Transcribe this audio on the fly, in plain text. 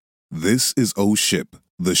This is Oh Ship,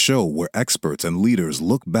 the show where experts and leaders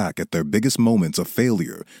look back at their biggest moments of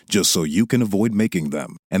failure just so you can avoid making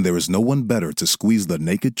them. And there is no one better to squeeze the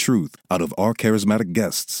naked truth out of our charismatic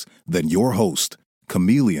guests than your host,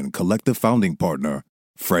 Chameleon Collective founding partner,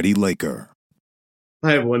 Freddie Laker.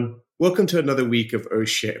 Hi, everyone. Welcome to another week of Oh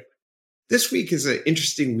Ship. This week is an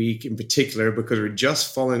interesting week in particular because we're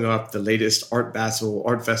just following up the latest Art Basel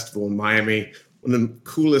Art Festival in Miami. One of the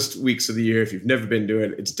coolest weeks of the year. If you've never been to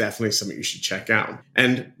it, it's definitely something you should check out.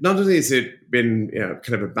 And not only has it been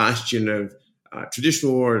kind of a bastion of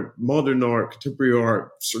traditional art, modern art, contemporary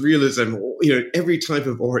art, surrealism, every type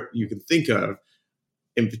of art you can think of.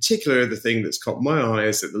 In particular, the thing that's caught my eye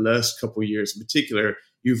is that the last couple of years in particular,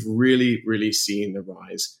 you've really, really seen the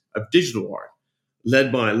rise of digital art,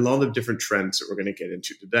 led by a lot of different trends that we're going to get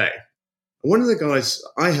into today. And one of the guys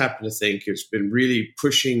I happen to think has been really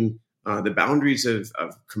pushing the boundaries of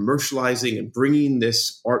commercializing and bringing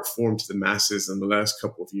this art form to the masses in the last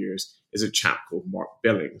couple of years is a chap called Mark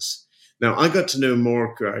Billings. Now, I got to know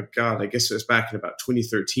Mark, I guess it was back in about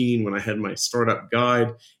 2013 when I had my startup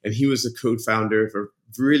guide, and he was the co-founder of a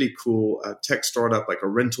really cool tech startup, like a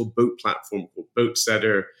rental boat platform called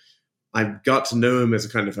Boatsetter. I got to know him as a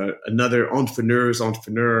kind of another entrepreneur's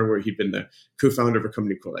entrepreneur, where he'd been the co-founder of a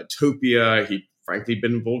company called Atopia. He'd frankly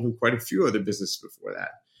been involved in quite a few other businesses before that.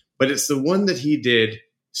 But it's the one that he did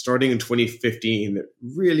starting in 2015 that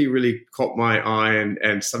really, really caught my eye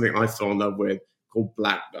and something I fell in love with, called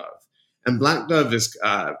Black Dove. And Black Dove is,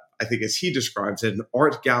 I think as he describes it, an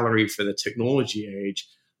art gallery for the technology age.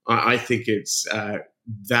 I think it's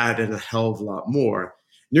that and a hell of a lot more. And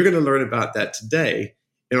you're going to learn about that today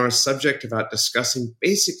in our subject about discussing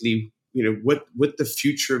basically, what the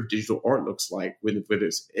future of digital art looks like, whether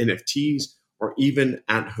it's NFTs or even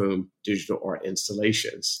at-home digital art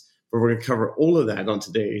installations. But we're going to cover all of that on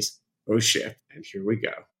today's Oh Ship, and here we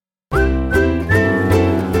go.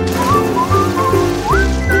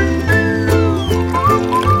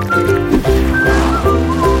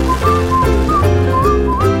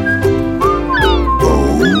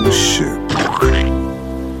 Oh Ship.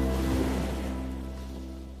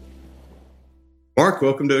 Mark,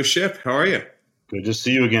 welcome to Oh Ship. How are you? Good to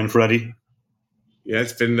see you again, Freddie. Yeah,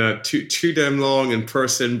 it's been too damn long in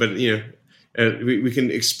person, but we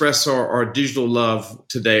can express our digital love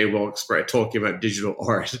today while talking about digital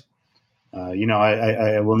art.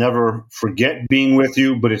 I will never forget being with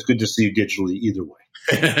you, but it's good to see you digitally either way.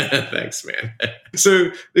 Thanks, man.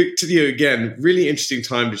 So, again, really interesting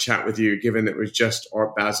time to chat with you, given that it was just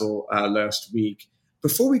Art Basel last week.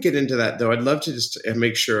 Before we get into that, though, I'd love to just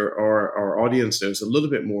make sure our audience knows a little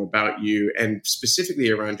bit more about you and specifically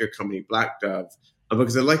around your company, Black Dove.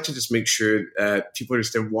 Because I'd like to just make sure people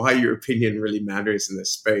understand why your opinion really matters in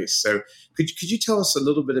this space. So could you tell us a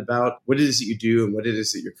little bit about what it is that you do and what it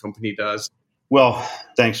is that your company does? Well,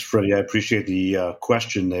 thanks, Freddie. I appreciate the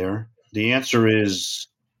question there. The answer is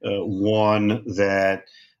one that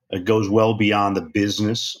goes well beyond the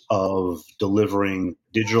business of delivering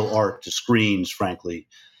digital art to screens, frankly,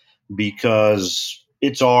 because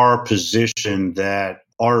it's our position that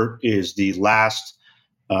art is the last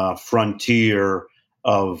frontier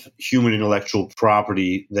of human intellectual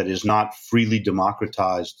property that is not freely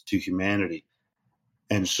democratized to humanity.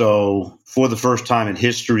 And so for the first time in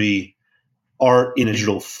history, art in a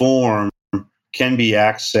digital form can be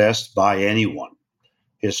accessed by anyone.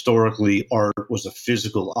 Historically, art was a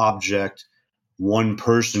physical object. One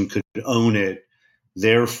person could own it.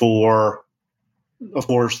 Therefore, of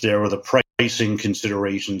course, there were the pricing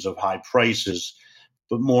considerations of high prices.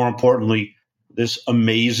 But more importantly, this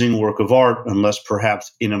amazing work of art, unless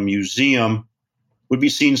perhaps in a museum, would be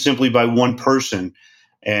seen simply by one person.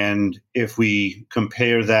 And if we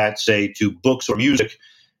compare that, say, to books or music,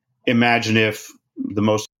 imagine if the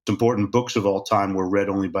most important books of all time were read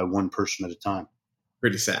only by one person at a time.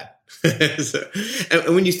 Pretty sad.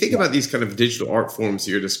 And when you think about these kind of digital art forms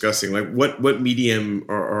that you're discussing, like what medium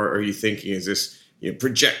are you thinking? Is this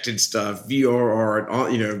projected stuff, VR art,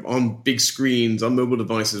 on big screens, on mobile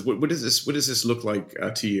devices? What does this look like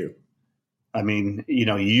to you? I mean,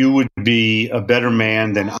 you would be a better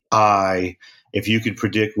man than I if you could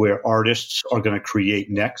predict where artists are going to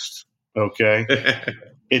create next. Okay,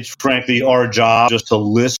 it's frankly our job just to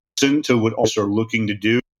listen to what artists are looking to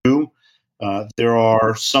do. There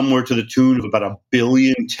are somewhere to the tune of about 1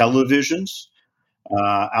 billion televisions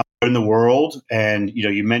out in the world. And,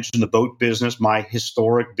 you mentioned the boat business. My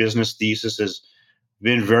historic business thesis has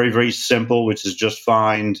been very, very simple, which is just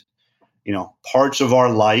find, parts of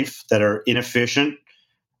our life that are inefficient.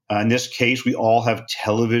 In this case, we all have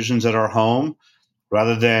televisions at our home.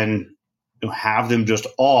 Rather than have them just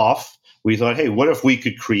off, we thought, hey, what if we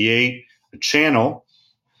could create a channel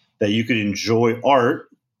that you could enjoy art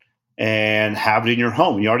and have it in your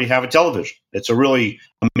home? You already have a television. It's a really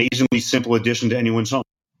amazingly simple addition to anyone's home.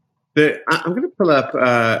 I'm going to pull up,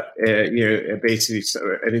 basically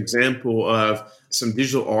an example of some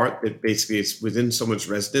digital art that basically is within someone's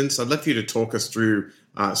residence. I'd love for you to talk us through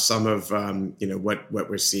some of, what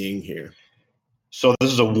we're seeing here. So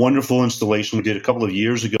this is a wonderful installation we did a couple of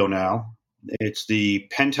years ago now. It's the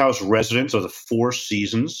penthouse residence of the Four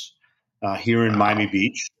Seasons here in Miami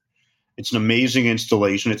Beach. It's an amazing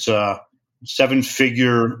installation. It's a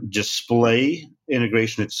 7-figure display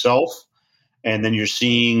integration itself. And then you're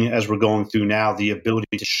seeing, as we're going through now, the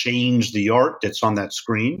ability to change the art that's on that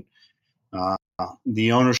screen.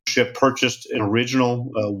 The ownership purchased an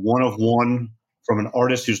original one-of-one from an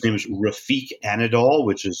artist whose name is Rafiq Anadol,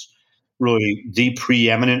 which is really the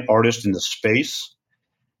preeminent artist in the space.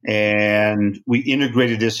 And we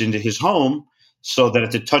integrated this into his home so that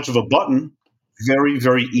at the touch of a button, very,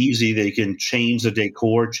 very easy, they can change the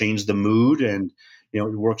decor, change the mood, and it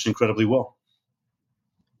works incredibly well.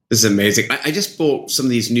 This is amazing. I just bought some of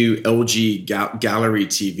these new LG Gallery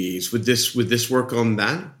TVs. Would this work on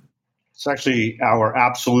that? It's actually our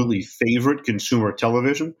absolutely favorite consumer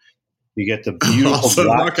television. You get the beautiful awesome.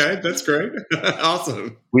 black. Okay, that's great.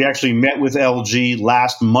 Awesome. We actually met with LG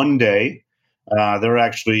last Monday. They're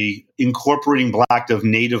actually incorporating Black Dove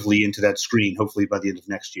natively into that screen, hopefully by the end of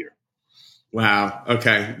next year. Wow.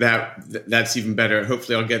 Okay, that's even better.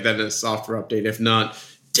 Hopefully I'll get that in a software update. If not,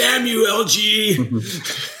 damn you,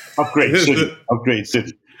 LG. Upgrade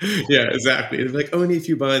city. Yeah, exactly. It's like only if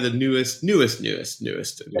you buy the newest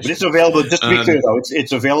edition. But it's available, just to be clear though,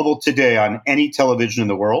 it's available today on any television in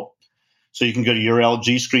the world. So you can go to your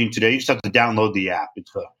LG screen today. You just have to download the app.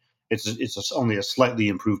 It's only a slightly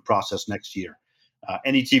improved process next year.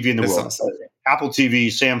 Any TV in the world, awesome. Apple TV,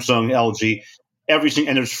 Samsung, LG, everything,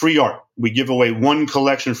 and there's free art. We give away one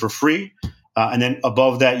collection for free, and then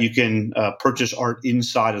above that you can purchase art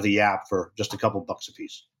inside of the app for just a couple bucks a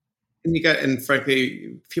piece. And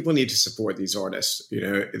frankly, people need to support these artists.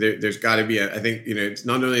 There's got to be I think, it's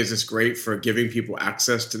not only is this great for giving people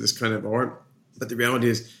access to this kind of art, but the reality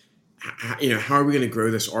is, how are we going to grow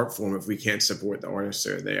this art form if we can't support the artists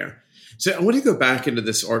that are there? So I want to go back into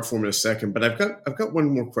this art form in a second, but I've got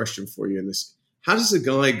one more question for you in this. How does a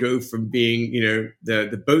guy go from being,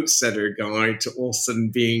 the boat setter guy to all of a sudden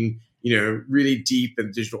being, really deep in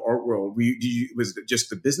the digital art world? Was it just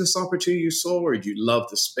the business opportunity you saw, or did you love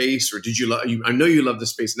the space, or did you love? I know you love the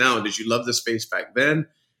space now. Did you love the space back then?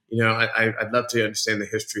 I'd love to understand the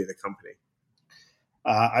history of the company.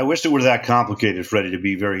 I wish it were that complicated, Freddie, to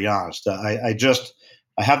be very honest.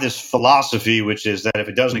 I have this philosophy, which is that if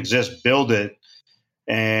it doesn't exist, build it.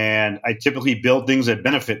 And I typically build things that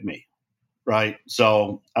benefit me, right?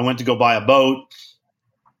 So I went to go buy a boat,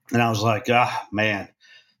 and I was like, man,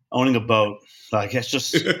 owning a boat, like it's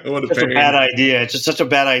just such a bad idea. It's just such a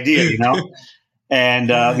bad idea, And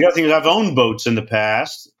the other thing is I've owned boats in the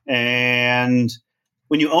past. And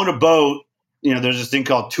when you own a boat, there's this thing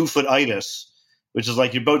called 2-foot-itis, which is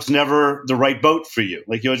like your boat's never the right boat for you.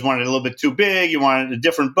 Like you always wanted it a little bit too big. You wanted a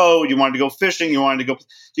different boat. You wanted to go fishing. So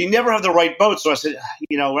you never have the right boat. So I said,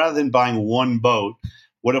 rather than buying one boat,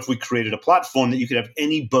 what if we created a platform that you could have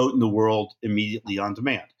any boat in the world immediately on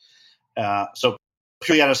demand? So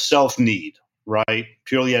purely out of self-need, right?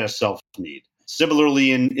 Purely out of self-need.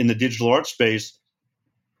 Similarly, in the digital art space,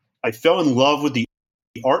 I fell in love with the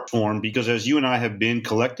art form because as you and I have been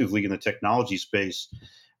collectively in the technology space,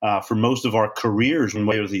 for most of our careers, one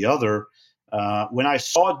way or the other, when I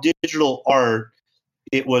saw digital art,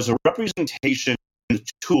 it was a representation of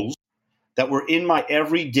tools that were in my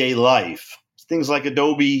everyday life. Things like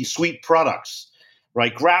Adobe Suite products,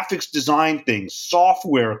 right? Graphics design things,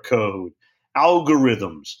 software code,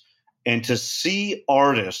 algorithms. And to see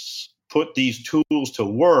artists put these tools to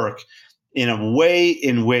work in a way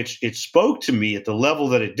in which it spoke to me at the level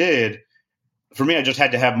that it did, for me, I just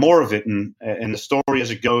had to have more of it, and the story as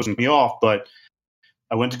it goes and me off. But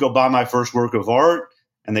I went to go buy my first work of art,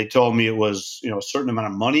 and they told me it was a certain amount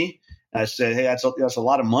of money. And I said, hey, that's a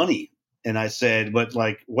lot of money. And I said, but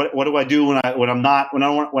like, what do I do when I don't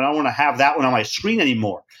want to have that one on my screen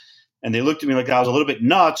anymore? And they looked at me like I was a little bit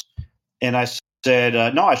nuts. And I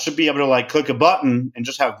said, no, I should be able to like click a button and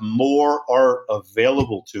just have more art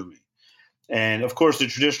available to me. And of course, the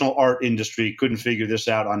traditional art industry couldn't figure this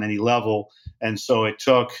out on any level. And so it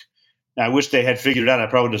took, I wish they had figured it out. I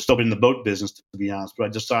probably would have still been in the boat business, to be honest, but I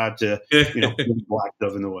decided to, put Black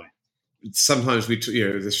Dove in the way. Sometimes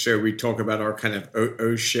this show, we talk about our kind of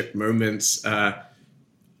oh shit moments.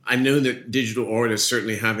 I know that digital art is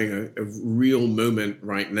certainly having a real moment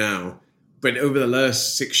right now. But over the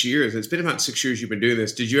last 6 years, it's been about 6 years you've been doing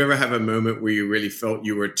this. Did you ever have a moment where you really felt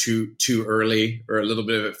you were too early, or a little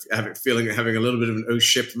bit of having a little bit of an oh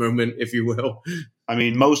shit moment, if you will? I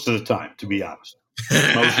mean, most of the time, to be honest.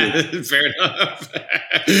 Fair enough.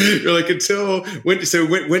 You're like, until when? So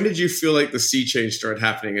when did you feel like the sea change started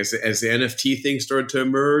happening? As the NFT thing started to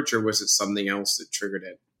emerge, or was it something else that triggered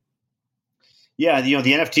it? Yeah, the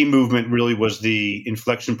NFT movement really was the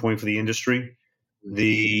inflection point for the industry.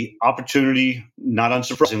 The opportunity, not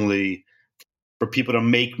unsurprisingly, for people to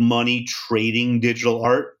make money trading digital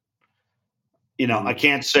art. I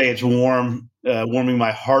can't say it's warming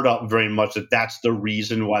my heart up very much that that's the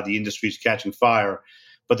reason why the industry is catching fire.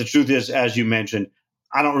 But the truth is, as you mentioned,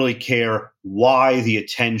 I don't really care why the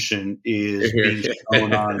attention is being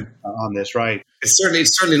shown on this, right? It's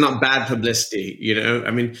certainly not bad publicity,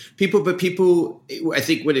 I mean, people, I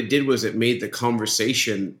think what it did was it made the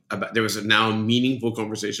conversation there was a now meaningful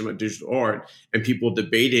conversation about digital art and people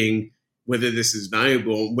debating whether this is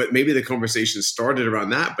valuable. Maybe the conversation started around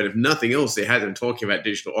that, but if nothing else, they had them talking about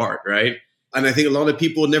digital art, right? And I think a lot of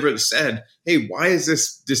people never said, hey, why is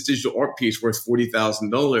this digital art piece worth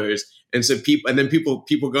 $40,000? And so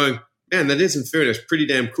people going, man, that is in fairness pretty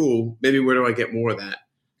damn cool. Maybe where do I get more of that?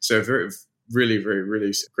 So really, very,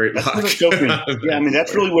 really great luck. Yeah, I mean,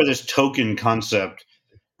 that's really where this token concept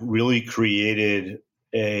really created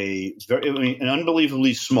an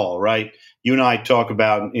unbelievably small, right? You and I talk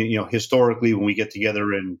about, historically when we get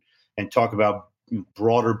together and talk about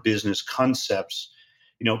broader business concepts,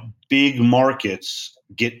 big markets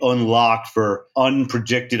get unlocked for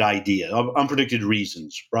unpredicted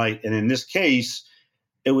reasons, right? And in this case,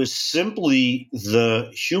 it was simply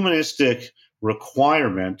the humanistic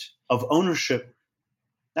requirement of ownership.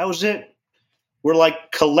 That was it. We're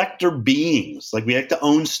like collector beings. Like we like to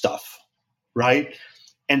own stuff, right?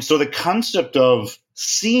 And so the concept of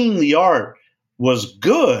seeing the art was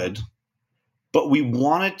good, but we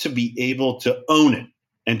wanted to be able to own it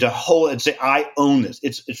and to hold and say, I own this.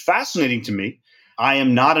 It's fascinating to me. I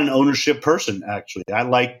am not an ownership person, actually. I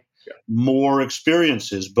like more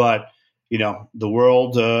experiences, but the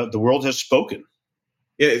world has spoken.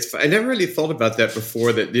 Yeah, I never really thought about that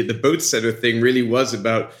before. That the boat setter thing really was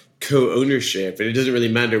about co-ownership, and it doesn't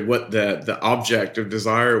really matter what the object of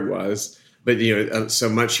desire was. But so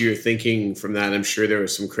much you're thinking from that. I'm sure there were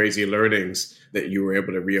some crazy learnings that you were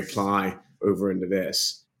able to reapply over into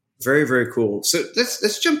this. Very, very cool. So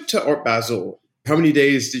let's jump to Art Basel. How many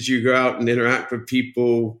days did you go out and interact with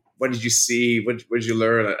people? What did you see? What did you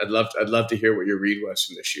learn? I'd love to hear what your read was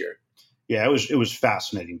from this year. Yeah, it was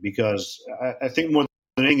fascinating because I think more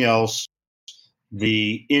than anything else,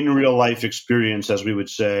 the in real life experience, as we would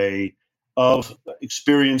say, of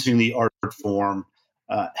experiencing the art form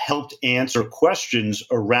helped answer questions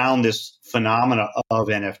around this phenomena of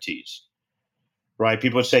NFTs. Right?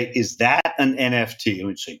 People would say, "Is that an NFT?" And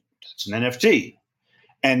we'd say, "That's an NFT."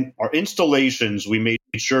 And our installations, we made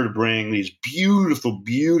sure to bring these beautiful,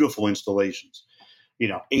 beautiful installations.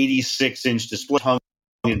 86-inch display hung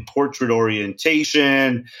in portrait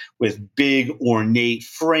orientation with big ornate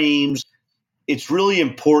frames. It's really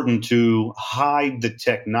important to hide the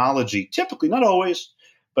technology. Typically, not always,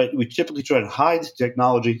 but we typically try to hide the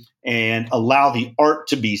technology and allow the art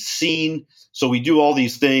to be seen. So we do all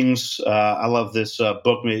these things. I love this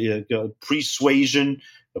book, Persuasion,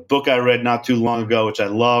 a book I read not too long ago, which I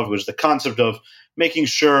loved, was the concept of making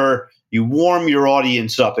sure you warm your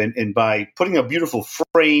audience up. And by putting a beautiful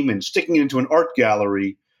frame and sticking it into an art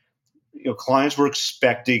gallery, clients were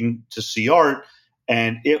expecting to see art.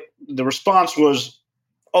 And the response was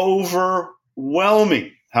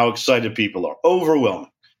overwhelming, how excited people are.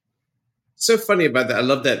 Overwhelming. So funny about that. I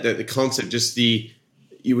love that the concept, just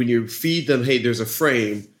when you feed them, hey, there's a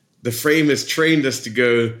frame. The frame has trained us to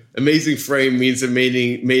go, amazing frame means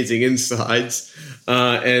amazing insides.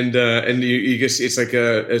 And you guess it's like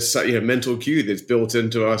a mental cue that's built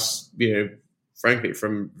into us, frankly,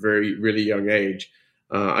 from very, really young age.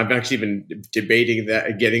 I've actually been debating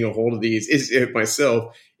that, getting a hold of these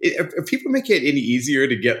myself. Are people making it any easier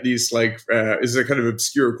to get these? Is a kind of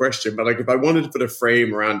obscure question, but if I wanted to put a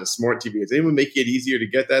frame around a smart TV, is anyone making it easier to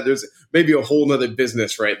get that? There's maybe a whole nother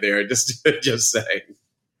business right there. Just saying.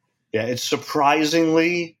 Yeah, it's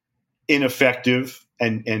surprisingly ineffective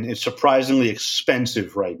and it's surprisingly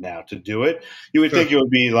expensive right now to do it. You would think it would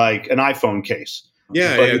be like an iPhone case.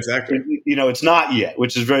 Yeah, but exactly. It's not yet,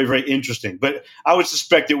 which is very, very interesting. But I would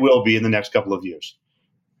suspect it will be in the next couple of years.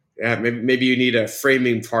 Yeah, maybe you need a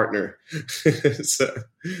framing partner.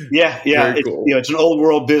 Yeah, cool. It's an old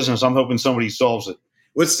world business. I'm hoping somebody solves it.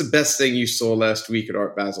 What's the best thing you saw last week at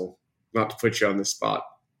Art Basel? Not to put you on the spot.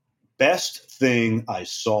 best thing I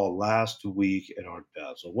saw last week at Art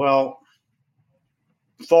Basel. Well,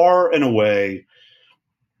 far and away,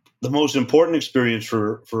 the most important experience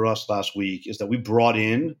for us last week is that we brought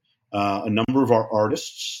in a number of our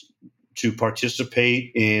artists to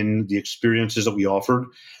participate in the experiences that we offered.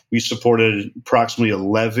 We supported approximately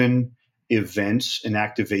 11 events and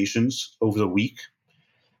activations over the week,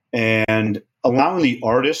 and allowing the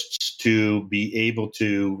artists to be able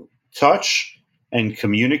to touch and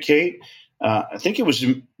communicate. I think it was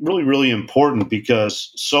really, really important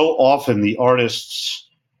because so often the artists,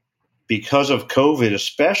 because of COVID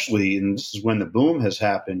especially, and this is when the boom has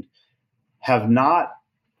happened, have not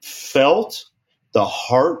felt the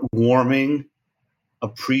heartwarming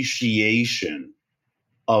appreciation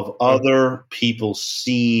of other people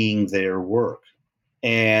seeing their work.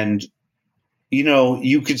 And,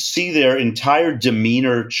 you could see their entire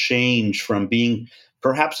demeanor change from being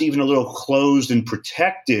perhaps even a little closed and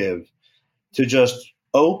protective to just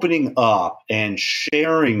opening up and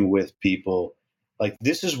sharing with people. Like,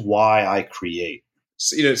 this is why I create.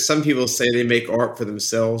 So, some people say they make art for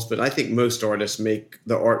themselves, but I think most artists make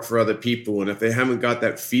the art for other people. And if they haven't got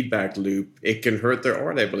that feedback loop, it can hurt their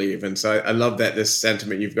art, I believe. And so I love that this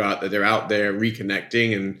sentiment you've got, that they're out there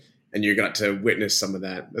reconnecting and you got to witness some of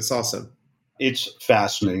that. That's awesome. It's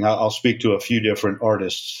fascinating. I'll speak to a few different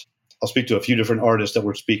artists. That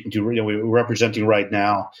we're speaking to. We're representing right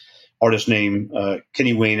now, artist named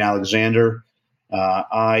Kenny Wayne Alexander.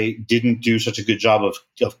 I didn't do such a good job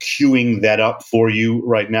of queuing that up for you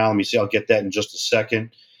right now. Let me see. I'll get that in just a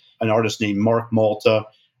second. An artist named Mark Malta.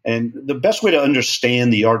 And the best way to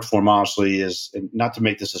understand the art form, honestly, is, and not to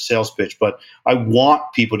make this a sales pitch, but I want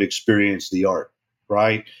people to experience the art,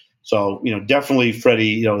 right? So, definitely,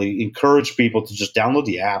 Freddie, encourage people to just download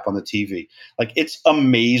the app on the TV. Like, it's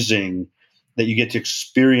amazing that you get to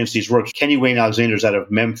experience these works. Kenny Wayne Alexander is out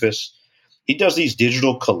of Memphis. He does these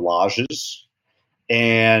digital collages.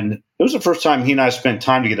 And it was the first time he and I spent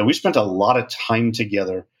time together. We spent a lot of time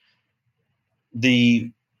together.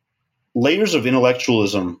 The layers of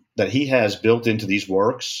intellectualism that he has built into these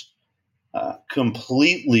works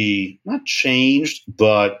completely not changed,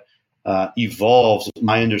 but evolved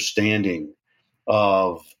my understanding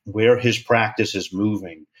of where his practice is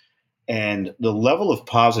moving. And the level of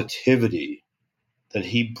positivity that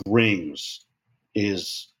he brings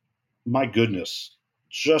is, my goodness,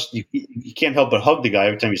 just you can't help but hug the guy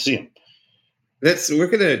every time you see him. We're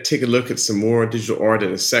going to take a look at some more digital art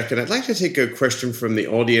in a second. I'd like to take a question from the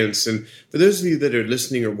audience. And for those of you that are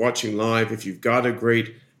listening or watching live, if you've got a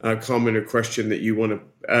great comment or question that you want to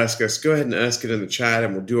ask us, go ahead and ask it in the chat,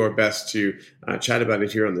 and we'll do our best to chat about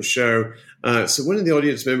it here on the show. So one of the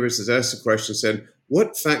audience members has asked a question, said,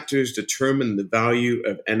 what factors determine the value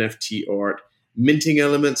of NFT art? Minting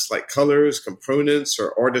elements like colors, components,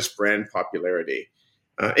 or artist brand popularity?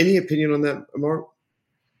 Any opinion on that, Mark?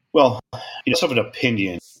 Well, it's of an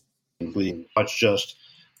opinion, much just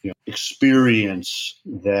experience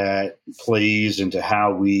that plays into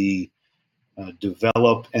how we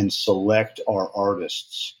develop and select our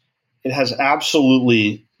artists. It has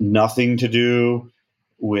absolutely nothing to do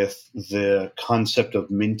with the concept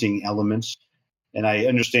of minting elements. And I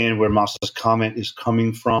understand where Masa's comment is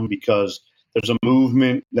coming from, because there's a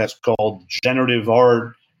movement that's called generative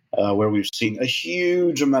art, where we've seen a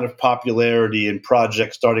huge amount of popularity in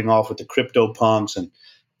projects starting off with the CryptoPunks and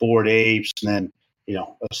Bored Apes, and then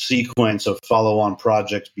a sequence of follow-on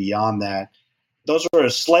projects beyond that. Those are a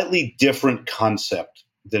slightly different concept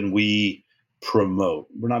than we promote.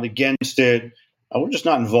 We're not against it. We're just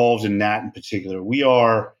not involved in that in particular. We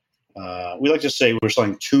are. We like to say we're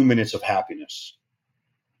selling 2 minutes of happiness,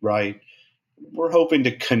 right? We're hoping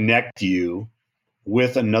to connect you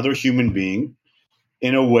with another human being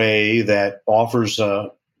in a way that offers a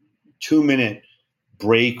 2-minute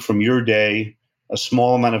break from your day, a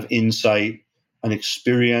small amount of insight, an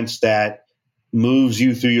experience that moves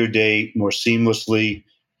you through your day more seamlessly.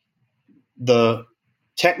 The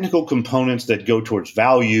technical components that go towards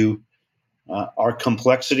value are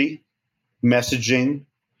complexity, messaging,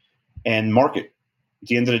 and market. At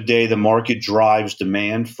the end of the day, the market drives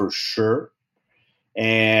demand for sure.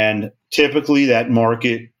 And typically that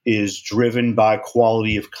market is driven by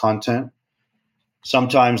quality of content.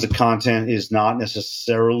 Sometimes the content is not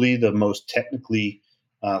necessarily the most technically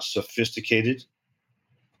sophisticated,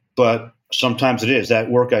 but sometimes it is. That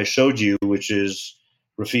work I showed you, which is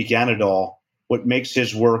Rafiq Anadol, what makes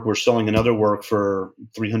his work, we're selling another work for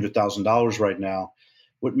 $300,000 right now.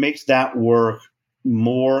 What makes that work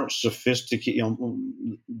more sophisticated,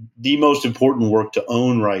 the most important work to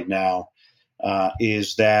own right now,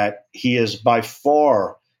 is that he is by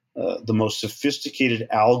far the most sophisticated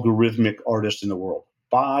algorithmic artist in the world,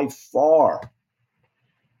 by far.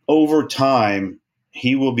 Over time,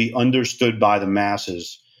 he will be understood by the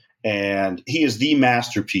masses, and he is the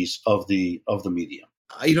masterpiece of the medium.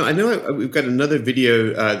 I know we've got another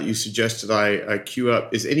video that you suggested I queue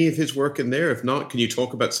up. Is any of his work in there? If not, can you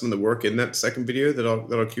talk about some of the work in that second video that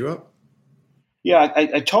I'll queue up? Yeah,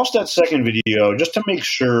 I tossed that second video just to make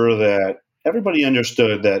sure that everybody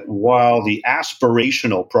understood that while the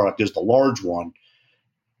aspirational product is the large one,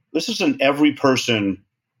 this is an every person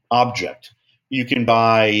object. You can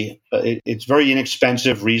buy, it's very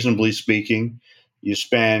inexpensive, reasonably speaking. It's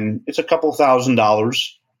a couple $1,000s,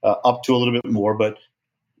 up to a little bit more, but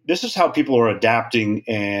this is how people are adapting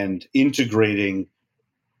and integrating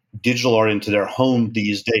digital art into their home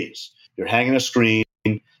these days. You're hanging a screen.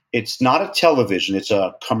 It's not a television. It's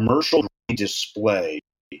a commercial display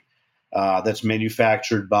that's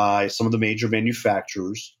manufactured by some of the major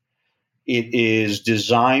manufacturers. It is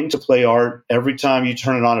designed to play art. Every time you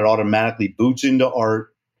turn it on, it automatically boots into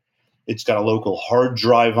art. It's got a local hard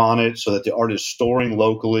drive on it so that the art is storing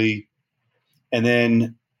locally. And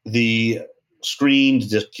then the screen,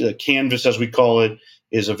 the canvas, as we call it,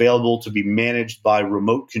 is available to be managed by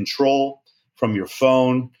remote control from your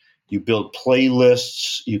phone. You build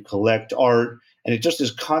playlists, you collect art, and it just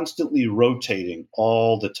is constantly rotating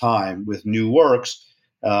all the time with new works.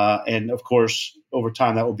 And of course, over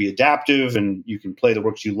time, that will be adaptive, and you can play the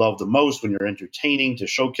works you love the most when you're entertaining to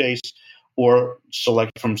showcase, or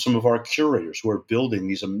select from some of our curators who are building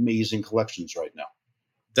these amazing collections right now.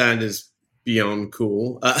 That is beyond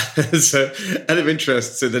cool. So, out of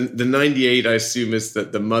interest, so the 98, I assume, is the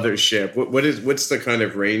mothership. What's the kind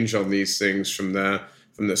of range on these things from the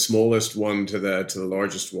smallest one to the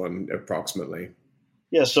largest one, approximately?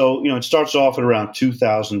 Yeah, so it starts off at around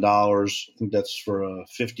 $2,000. I think that's for a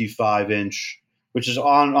 55-inch, which is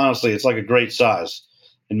honestly, it's like a great size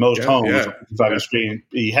in most homes. Yeah, 55-inch screen.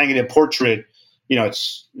 You hang it in portrait.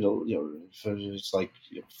 It's it's like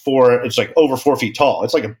it's like over 4 feet tall.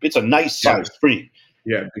 It's a nice size screen.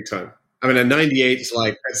 Yeah, big time. I mean, a 98 is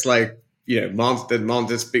like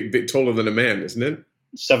monster big taller than a man, isn't it?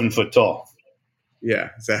 7 foot tall. Yeah,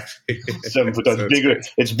 exactly. 7 foot tall.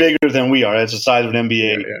 It's bigger than we are. That's the size of an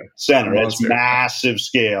NBA center. It's massive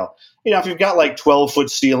scale. If you've got like 12-foot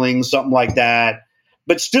ceilings, something like that,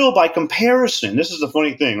 but still by comparison, this is the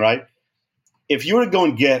funny thing, right? If you were to go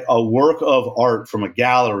and get a work of art from a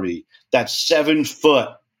gallery that's 7 foot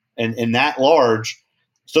and that large,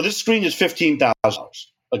 so this screen is $15,000,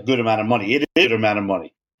 a good amount of money. It is a good amount of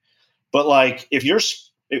money. But like if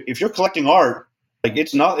you're collecting art, like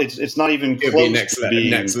it's not even close to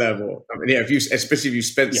being next level. I mean, especially if you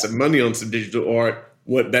spent some money on some digital art,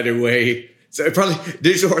 what better way? So probably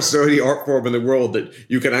digital art is the only art form in the world that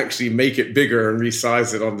you can actually make it bigger and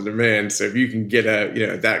resize it on the demand. So if you can get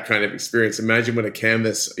that kind of experience, imagine what a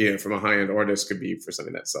canvas from a high-end artist could be for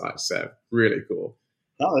something that size. So really cool.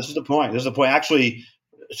 No, this is the point. Actually,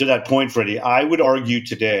 to that point, Freddie, I would argue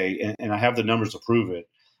today, and I have the numbers to prove it,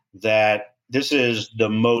 that this is the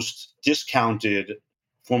most discounted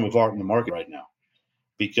form of art in the market right now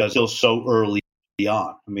because it's still so early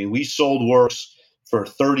on. I mean, we sold works for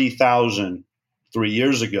 $30,000 3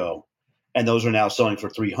 years ago, and those are now selling for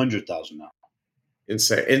 $300,000 now.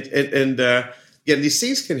 Insane. And these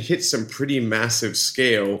things can hit some pretty massive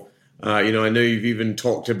scale. I know you've even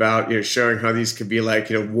talked about showing how these could be like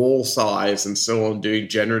wall size and so on, doing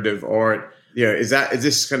generative art. Is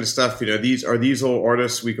this kind of stuff? Are these all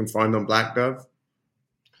artists we can find on Black Dove?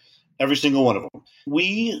 Every single one of them.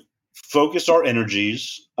 We focus our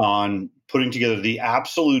energies on putting together the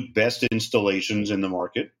absolute best installations in the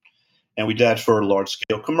market. And we did that for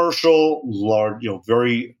large-scale commercial,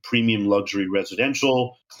 very premium luxury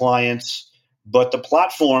residential clients. But the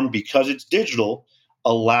platform, because it's digital,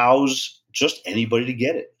 allows just anybody to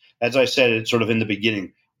get it. As I said, it's sort of in the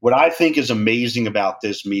beginning. What I think is amazing about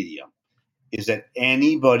this medium is that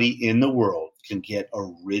anybody in the world can get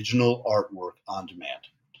original artwork on demand.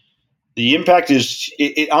 The impact is,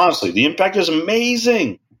 honestly, the impact is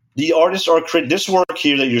amazing. The artists are this work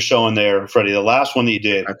here that you're showing there, Freddie, the last one that you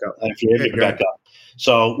did. If you're able to back up.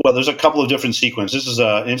 So, there's a couple of different sequences. This is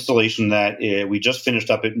an installation that we just finished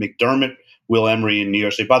up at McDermott Will Emery in New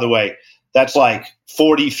York City. By the way, that's like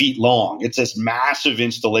 40 feet long. It's this massive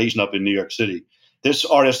installation up in New York City. This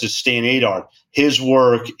artist is Stan Adar. His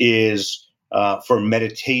work is for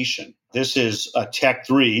meditation. This is a Tech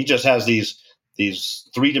 3. He just has these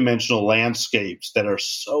three-dimensional landscapes that are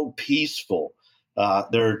so peaceful.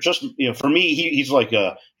 They're just, for me, he's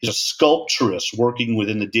a sculpturist working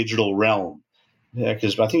within the digital realm.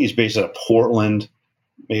 Because I think he's based out of Portland.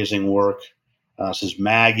 Amazing work. This is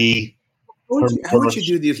Maggie. How would you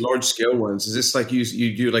do these large scale ones? Is this like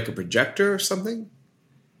you do like a projector or something?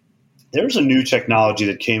 There's a new technology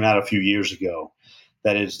that came out a few years ago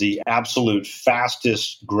that is the absolute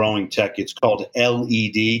fastest growing tech. It's called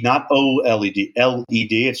LED, not OLED,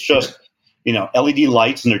 LED. It's just, LED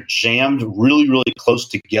lights, and they're jammed really, really close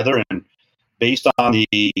together. And based on the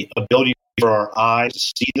ability for our eyes to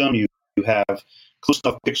see them, you have close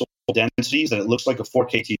enough pixel densities that it looks like a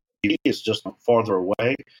 4K TV. It's just farther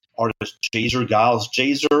away. Artist Jazer Giles.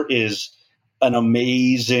 Jazer is an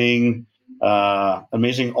amazing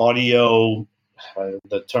audio.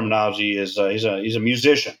 The terminology is he's a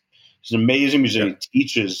musician. He's an amazing musician. Yeah. He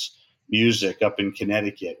teaches music up in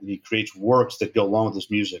Connecticut, and he creates works that go along with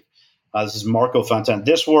this music. This is Marco Fontan.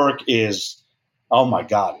 This work is, oh my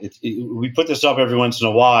God! We put this up every once in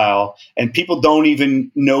a while, and people don't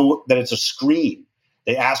even know that it's a screen.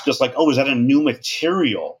 They ask us like, "Oh, is that a new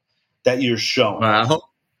material that you're showing?" Wow.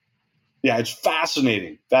 Yeah, it's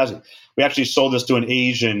fascinating. Fascinating. We actually sold this to an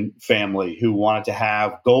Asian family who wanted to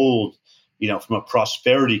have gold, from a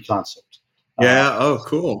prosperity concept. Yeah. Oh,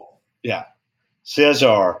 cool. Yeah.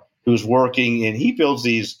 Cesar, who's working, and he builds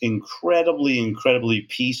these incredibly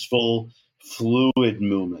peaceful, fluid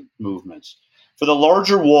movements. For the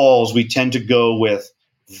larger walls, we tend to go with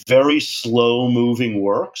very slow moving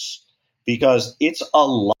works because it's a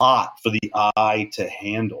lot for the eye to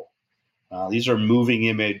handle. These are moving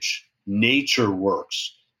image nature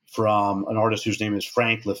works from an artist whose name is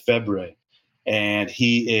Frank Lefebvre, and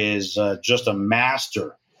he is just a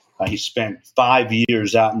master. He spent 5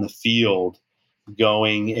 years out in the field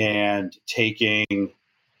going and taking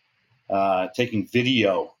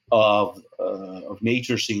video of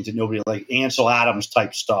nature scenes that nobody, like Ansel Adams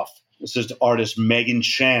type stuff. This is the artist Megan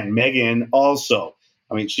Chen. Megan also,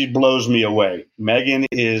 she blows me away. Megan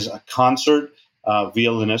is a concert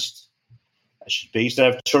violinist. She's based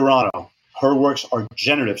out of Toronto. Her works are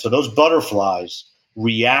generative. So those butterflies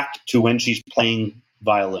react to when she's playing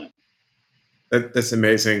violin. That's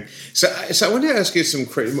amazing. So I want to ask you some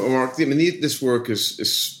crazy, Mark. This work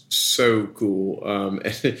is so cool,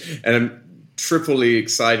 and I'm triply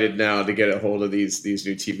excited now to get a hold of these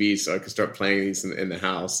new TVs so I can start playing these in the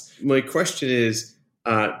house. My question is,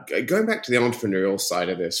 going back to the entrepreneurial side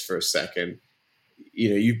of this for a second.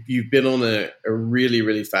 You've been on a really,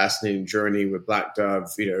 really fascinating journey with Black Dove,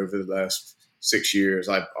 over the last 6 years.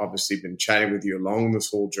 I've obviously been chatting with you along this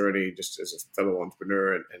whole journey, just as a fellow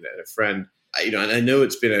entrepreneur and a friend. And I know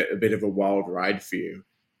it's been a bit of a wild ride for you.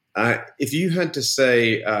 If you had to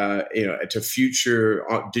say, to future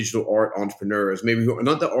digital art entrepreneurs, maybe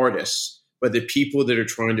not the artists, but the people that are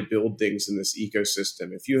trying to build things in this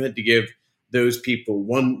ecosystem, if you had to give those people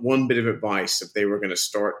one bit of advice if they were going to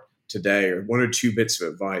start today, or one or two bits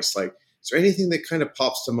of advice, like, is there anything that kind of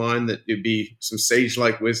pops to mind that would be some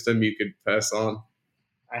sage-like wisdom you could pass on?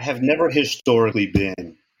 I have never historically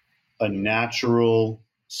been a natural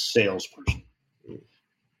salesperson.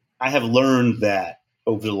 I have learned that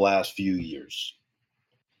over the last few years.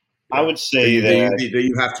 Yeah. I would say that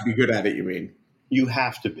you have to be good at it, you mean? You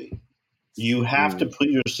have to be. You have to put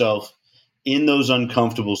yourself in those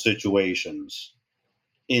uncomfortable situations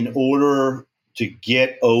in order to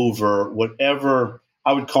get over whatever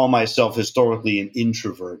I would call myself historically an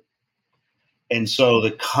introvert. And so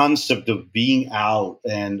the concept of being out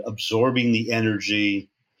and absorbing the energy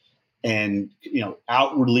and,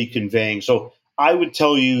 outwardly conveying. So I would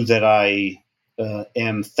tell you that I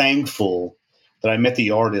am thankful that I met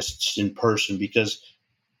the artists in person, because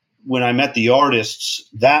when I met the artists,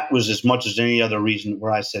 that was as much as any other reason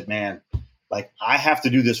where I said, man, like, I have to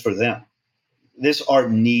do this for them. This art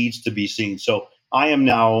needs to be seen. So I am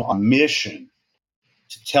now on a mission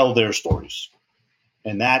to tell their stories.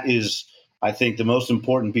 And that is, I think, the most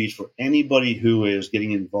important piece for anybody who is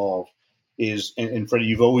getting involved is, and Freddie,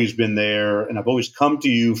 you've always been there, and I've always come to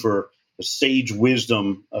you for the sage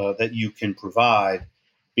wisdom that you can provide,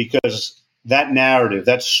 because that narrative,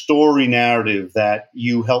 that story narrative that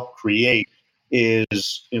you help create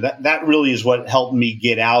is, that really is what helped me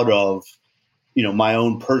get out of, my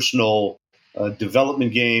own personal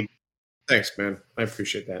development game. Thanks, man. I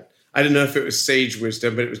appreciate that. I don't know if it was sage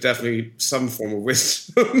wisdom, but it was definitely some form of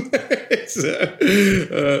wisdom. It's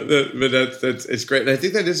great. And I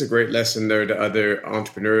think that is a great lesson there to other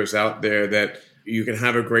entrepreneurs out there, that you can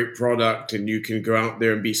have a great product and you can go out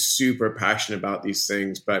there and be super passionate about these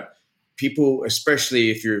things. But people, especially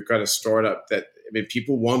if you've got a startup,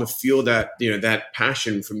 people want to feel that, that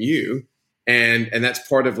passion from you. And that's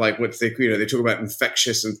part of like what they talk about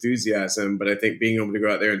infectious enthusiasm. But I think being able to go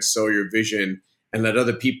out there and sell your vision and let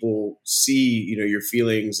other people see, your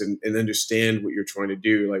feelings and understand what you're trying to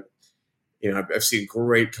do. Like, I've seen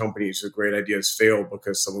great companies with great ideas fail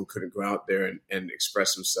because someone couldn't go out there and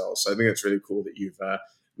express themselves. So I think it's really cool that you've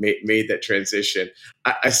made that transition.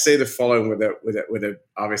 I say the following with a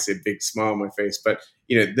obviously a big smile on my face, but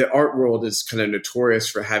the art world is kind of notorious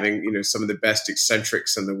for having some of the best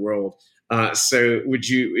eccentrics in the world. So would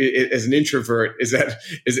you, as an introvert,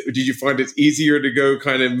 did you find it's easier to go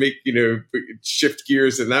kind of shift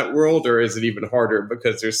gears in that world, or is it even harder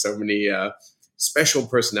because there's so many special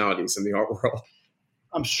personalities in the art world?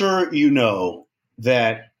 I'm sure you know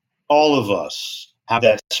that all of us have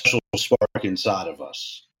that special spark inside of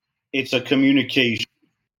us. It's a communication,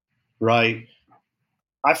 right?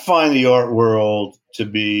 I find the art world to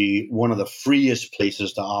be one of the freest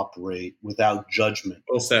places to operate without judgment.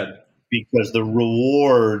 Well said. Because the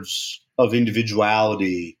rewards of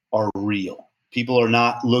individuality are real. People are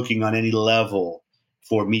not looking on any level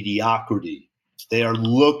for mediocrity. They are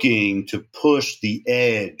looking to push the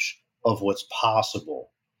edge of what's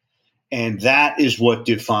possible. And that is what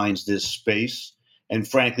defines this space. And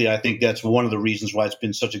frankly, I think that's one of the reasons why it's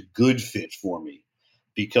been such a good fit for me,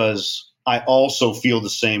 because I also feel the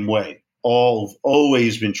same way. I've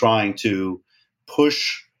always been trying to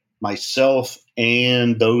push myself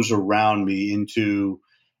and those around me into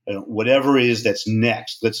whatever it is that's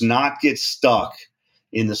next. Let's not get stuck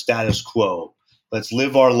in the status quo. Let's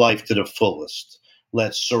live our life to the fullest.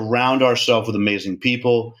 Let's surround ourselves with amazing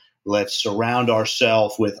people. Let's surround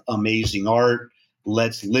ourselves with amazing art.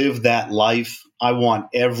 Let's live that life. I want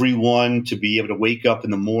everyone to be able to wake up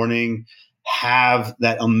in the morning, have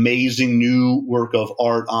that amazing new work of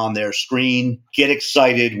art on their screen, get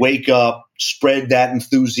excited, wake up, spread that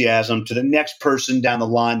enthusiasm to the next person down the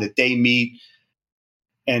line that they meet.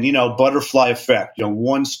 And, butterfly effect,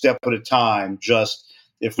 one step at a time. Just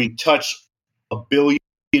if we touch 1 billion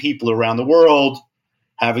people around the world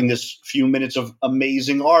having this few minutes of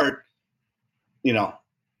amazing art,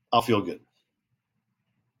 I'll feel good.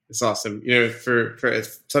 It's awesome. For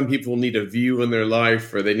some people need a view in their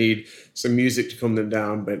life, or they need some music to calm them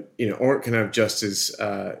down. But art can have just as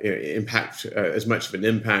impact, as much of an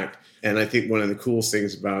impact. And I think one of the coolest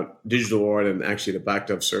things about digital art and actually the Black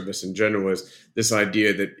Dove service in general is this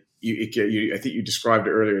idea that I think you described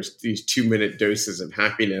it earlier as these 2-minute doses of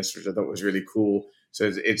happiness, which I thought was really cool.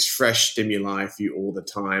 So it's fresh stimuli for you all the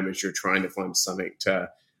time as you're trying to find something to.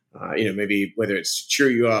 Maybe whether it's cheer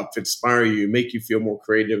you up, inspire you, make you feel more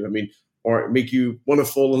creative. Or make you want to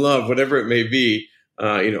fall in love, whatever it may be.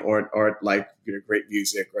 Art like great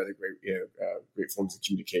music or the great forms of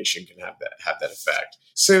communication can have that effect.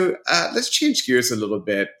 So let's change gears a little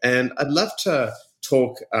bit, and I'd love to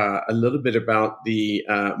talk a little bit about the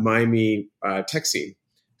Miami tech scene.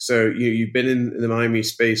 So you've been in the Miami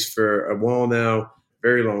space for a while now,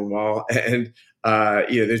 very long while, and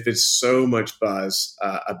there's been so much buzz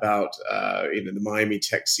about the Miami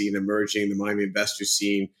tech scene emerging, the Miami investor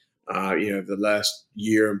scene. The last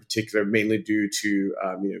year in particular, mainly due to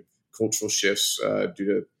cultural shifts, due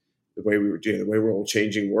to the way we're all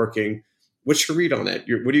changing, working. What's your read on it?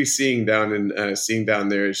 What are you seeing down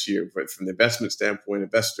there as from the investment standpoint,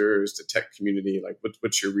 investors, the tech community? Like,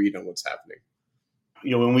 what's your read on what's happening?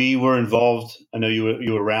 When we were involved, I know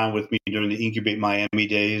you were around with me during the Incubate Miami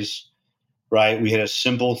days. Right, we had a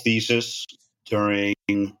simple thesis during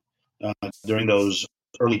those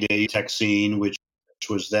early days tech scene, which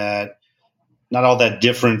was that not all that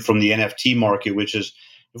different from the NFT market, which is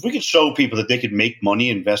if we could show people that they could make money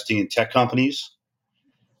investing in tech companies,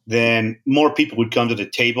 then more people would come to the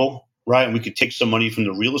table, right? And we could take some money from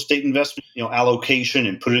the real estate investment, allocation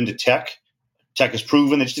and put it into tech. Tech has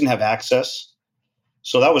proven they just didn't have access.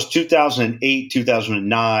 So that was 2008,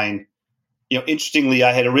 2009. Interestingly,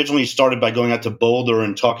 I had originally started by going out to Boulder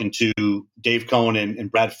and talking to Dave Cohen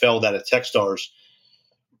and Brad Feld out of Techstars.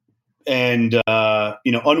 And,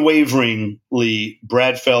 unwaveringly,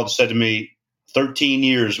 Brad Feld said to me, 13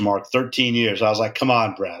 years, Mark, 13 years. I was like, come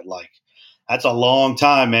on, Brad. Like, that's a long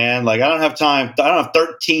time, man. Like, I don't have time. I don't have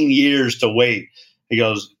 13 years to wait. He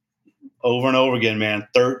goes, over and over again, man,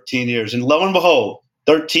 13 years. And lo and behold,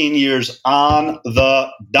 13 years on the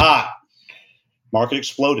dot. Market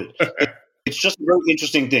exploded. It's just a very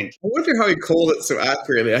interesting thing. I wonder how he called it so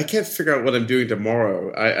accurately. I can't figure out what I'm doing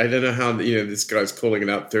tomorrow. I don't know how this guy's calling it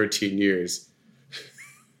out 13 years.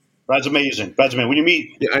 Brad's amazing. When you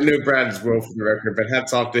meet, I know Brad is well for the record, but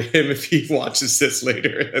hats off to him if he watches this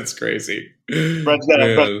later. That's crazy. Brad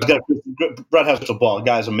has a ball. The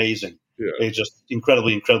guy's amazing. Yeah. He's just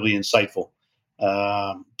incredibly, incredibly insightful.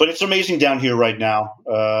 But it's amazing down here right now.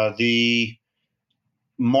 The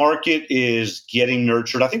market is getting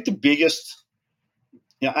nurtured. I think the biggest,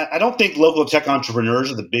 I don't think local tech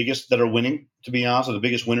entrepreneurs are the biggest that are winning, to be honest, or the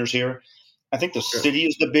biggest winners here. I think the city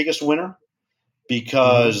is the biggest winner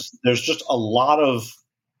because there's just a lot of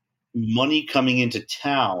money coming into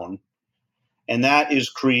town, and that is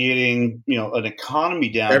creating, an economy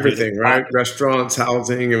down Everything, here. right? Restaurants,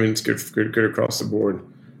 housing. I mean, it's good across the board.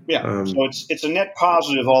 Yeah. So it's a net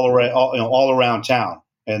positive all around town.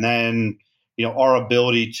 And then, our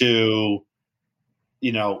ability to,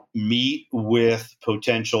 meet with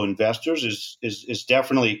potential investors is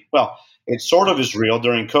definitely, well, it sort of is real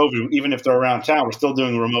during COVID. Even if they're around town, we're still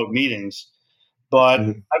doing remote meetings. But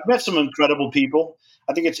I've met some incredible people.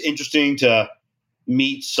 I think it's interesting to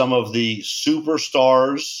meet some of the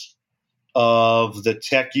superstars of the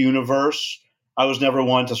tech universe. I was never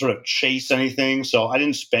one to sort of chase anything, so I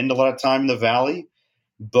didn't spend a lot of time in the Valley.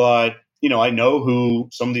 But, I know who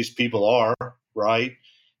some of these people are, right?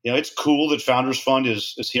 It's cool that Founders Fund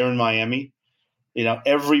is here in Miami.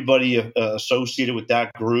 Everybody associated with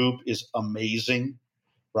that group is amazing,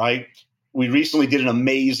 right? We recently did an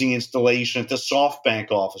amazing installation at the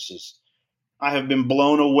SoftBank offices. I have been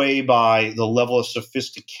blown away by the level of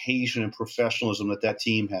sophistication and professionalism that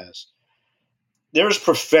team has. There's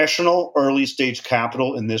professional early stage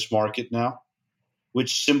capital in this market now,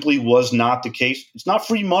 which simply was not the case. It's not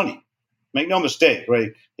free money. Make no mistake,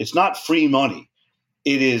 right? It's not free money.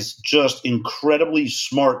 It is just incredibly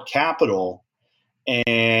smart capital,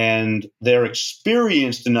 and they're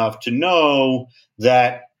experienced enough to know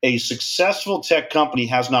that a successful tech company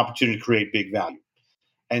has an opportunity to create big value.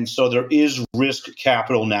 And so there is risk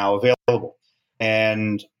capital now available.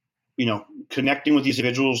 And, connecting with these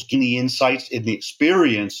individuals, getting the insights and the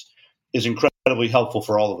experience is incredibly helpful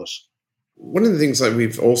for all of us. One of the things that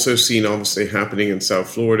we've also seen obviously happening in South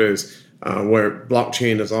Florida is where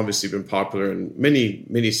blockchain has obviously been popular in many,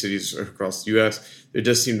 many cities across the U.S. There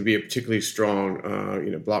does seem to be a particularly strong,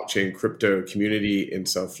 blockchain crypto community in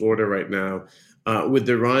South Florida right now. With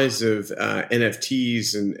the rise of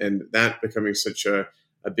NFTs and that becoming such a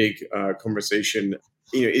big conversation,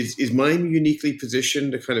 is Miami uniquely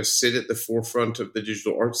positioned to kind of sit at the forefront of the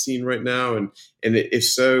digital art scene right now? And if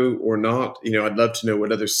so or not, I'd love to know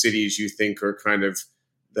what other cities you think are kind of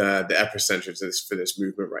the epicenters for this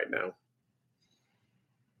movement right now.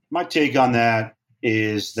 My take on that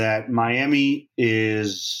is that Miami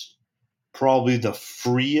is probably the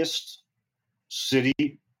freest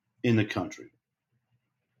city in the country.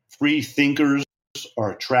 Free thinkers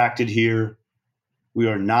are attracted here. We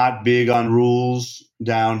are not big on rules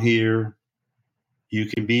down here. You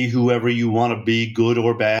can be whoever you want to be, good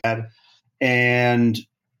or bad. And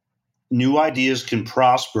new ideas can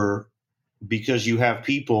prosper because you have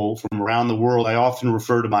people from around the world. I often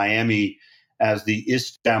refer to Miami as the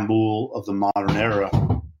Istanbul of the modern era.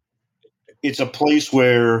 It's a place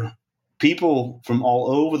where people from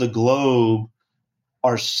all over the globe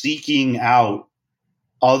are seeking out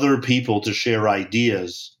other people to share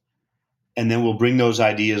ideas, and then we'll bring those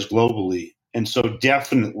ideas globally. And so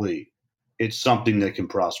definitely it's something that can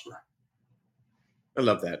prosper. I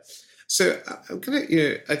love that. So I'm gonna,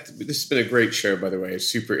 this has been a great show, by the way. It's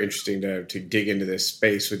super interesting to dig into this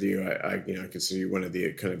space with you. I consider you one of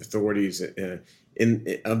the kind of authorities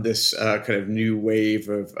of this kind of new wave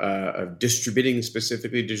of distributing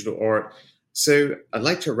specifically digital art. So I'd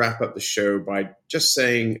like to wrap up the show by just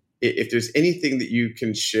saying, if there's anything that you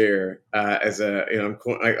can share as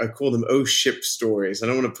I call them ship stories. I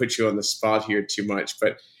don't want to put you on the spot here too much,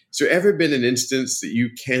 but has there ever been an instance that you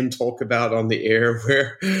can talk about on the air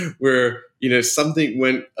where something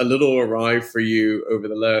went a little awry for you over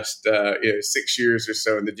the last 6 years or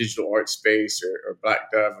so in the digital art space or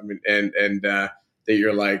Black Dove? I mean, and that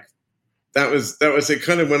you're like, that was it,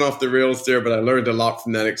 kind of went off the rails there, but I learned a lot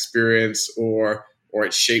from that experience, or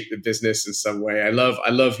it shaped the business in some way. I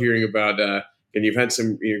love hearing about and you've had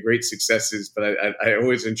some great successes, but I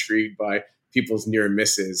always intrigued by people's near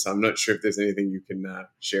misses. I'm not sure if there's anything you can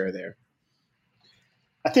share there.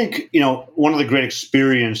 I think, one of the great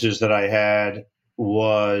experiences that I had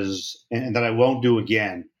was, and that I won't do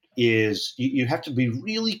again, is you have to be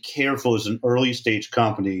really careful as an early stage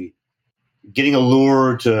company getting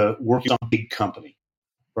allured to working with some big company,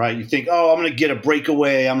 right? You think, I'm going to get a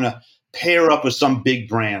breakaway. I'm going to pair up with some big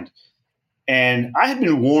brand. And I have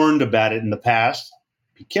been warned about it in the past.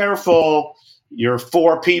 Be careful. You're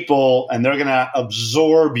 4 people and they're going to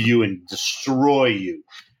absorb you and destroy you.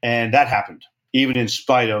 And that happened, even in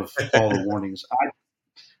spite of all the warnings.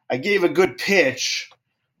 I gave a good pitch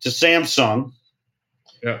to Samsung.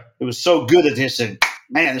 Yeah. It was so good that they said,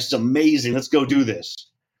 man, this is amazing. Let's go do this.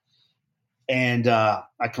 And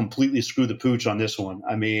I completely screwed the pooch on this one.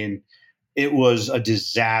 I mean, it was a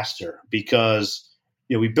disaster because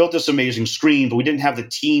we built this amazing screen, but we didn't have the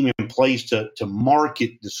team in place to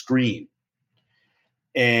market the screen.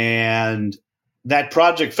 And that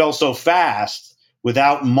project fell so fast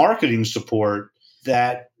without marketing support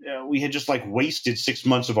that we had just like wasted 6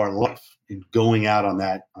 months of our life in going out on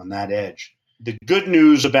that edge. The good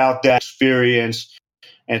news about that experience,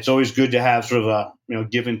 and it's always good to have sort of a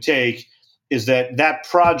give and take, is that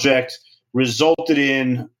project resulted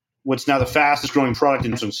in what's now the fastest growing product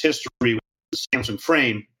in Samsung's history, the Samsung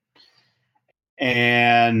Frame.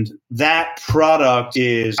 And that product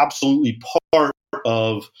is absolutely part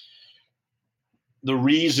of the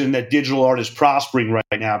reason that digital art is prospering right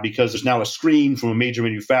now, because there's now a screen from a major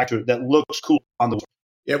manufacturer that looks cool on the wall.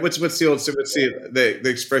 Yeah, what's the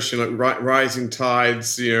expression, like rising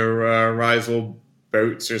tides, rise all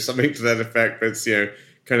boats or something to that effect? But it's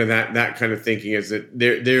kind of that kind of thinking is that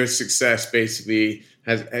their success basically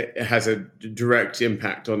has a direct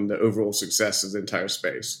impact on the overall success of the entire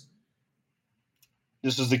space.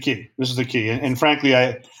 This is the key, and frankly,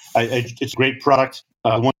 it's a great product.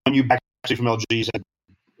 One you back from LG said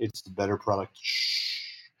it's the better product,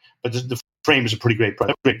 but the Frame is a pretty great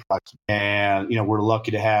product, and we're lucky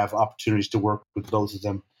to have opportunities to work with both of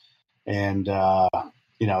them, and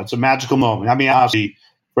it's a magical moment. I mean, honestly,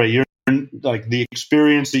 right, you're like the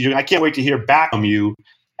experience that I can't wait to hear back from you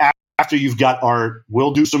after you've got art.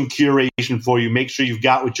 We'll do some curation for you, make sure you've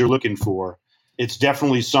got what you're looking for. It's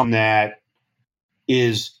definitely something that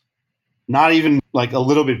is not even like a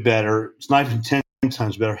little bit better. It's not even 10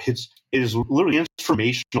 times better. It is literally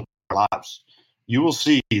transformational for our lives. You will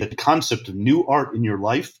see that the concept of new art in your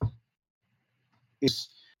life is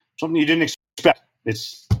something you didn't expect.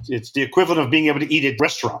 It's the equivalent of being able to eat at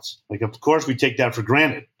restaurants. Like, of course, we take that for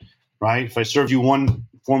granted, right? If I served you one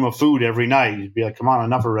form of food every night, you'd be like, come on,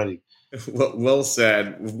 enough already. Well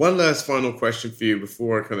said. One last final question for you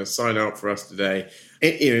before I kind of sign out for us today.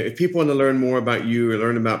 If people want to learn more about you or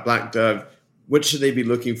learn about Black Dove, what should they be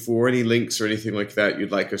looking for? Any links or anything like that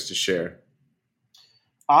you'd like us to share?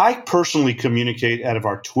 I personally communicate out of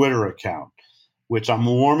our Twitter account, which I'm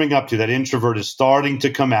warming up to. That introvert is starting to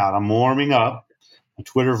come out. I'm warming up.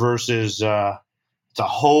 Twitterverse is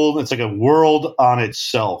it's like a world on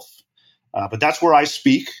itself. But that's where I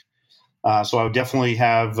speak. So I would definitely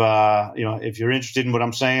have, if you're interested in what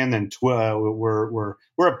I'm saying, then we're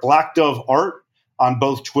at Black Dove Art on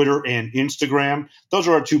both Twitter and Instagram. Those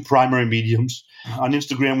are our two primary mediums. On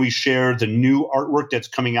Instagram, we share the new artwork that's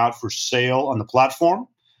coming out for sale on the platform,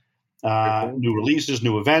 new releases,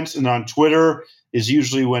 new events. And on Twitter is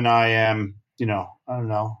usually when I am,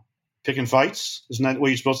 picking fights. Isn't that what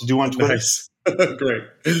you're supposed to do on Twitter? Nice. Great.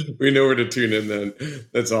 We know where to tune in then.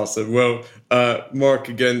 That's awesome. Well, Mark,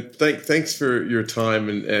 again, thanks for your time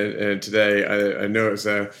and today. I know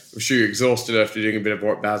I'm sure you're exhausted after doing a bit of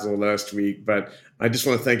Art Basel last week, but I just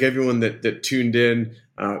want to thank everyone that tuned in.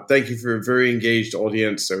 Thank you for a very engaged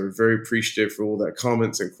audience. So we're very appreciative for all the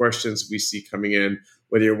comments and questions we see coming in,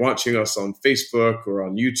 whether you're watching us on Facebook or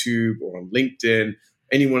on YouTube or on LinkedIn,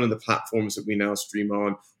 any one of the platforms that we now stream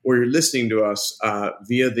on, or you're listening to us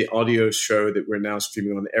via the audio show that we're now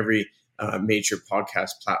streaming on every major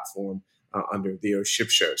podcast platform under the O Ship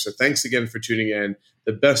Show. So thanks again for tuning in.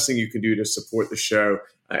 The best thing you can do to support the show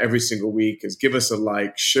every single week is give us a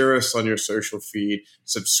like, share us on your social feed,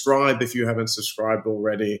 subscribe if you haven't subscribed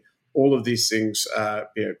already. All of these things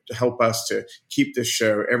help us to keep this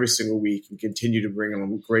show every single week and continue to bring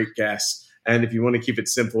on great guests. And if you want to keep it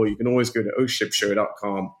simple, you can always go to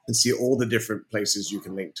oshipshow.com and see all the different places you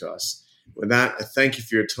can link to us. With that, I thank you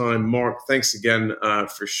for your time. Mark, thanks again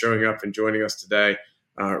for showing up and joining us today.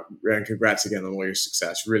 And congrats again on all your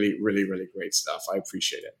success. Really, really, really great stuff. I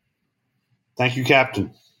appreciate it. Thank you,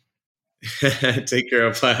 Captain. Take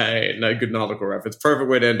care. Bye. No, good nautical reference. Perfect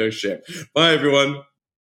way to end our ship. Bye, everyone.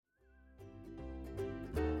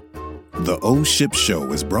 The O Ship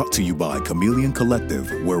Show is brought to you by Chameleon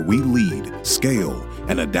Collective, where we lead, scale,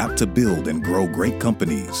 and adapt to build and grow great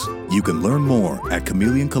companies. You can learn more at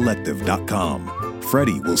chameleoncollective.com.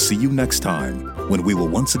 Freddie will see you next time when we will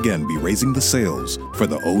once again be raising the sails for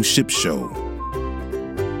the O Ship Show.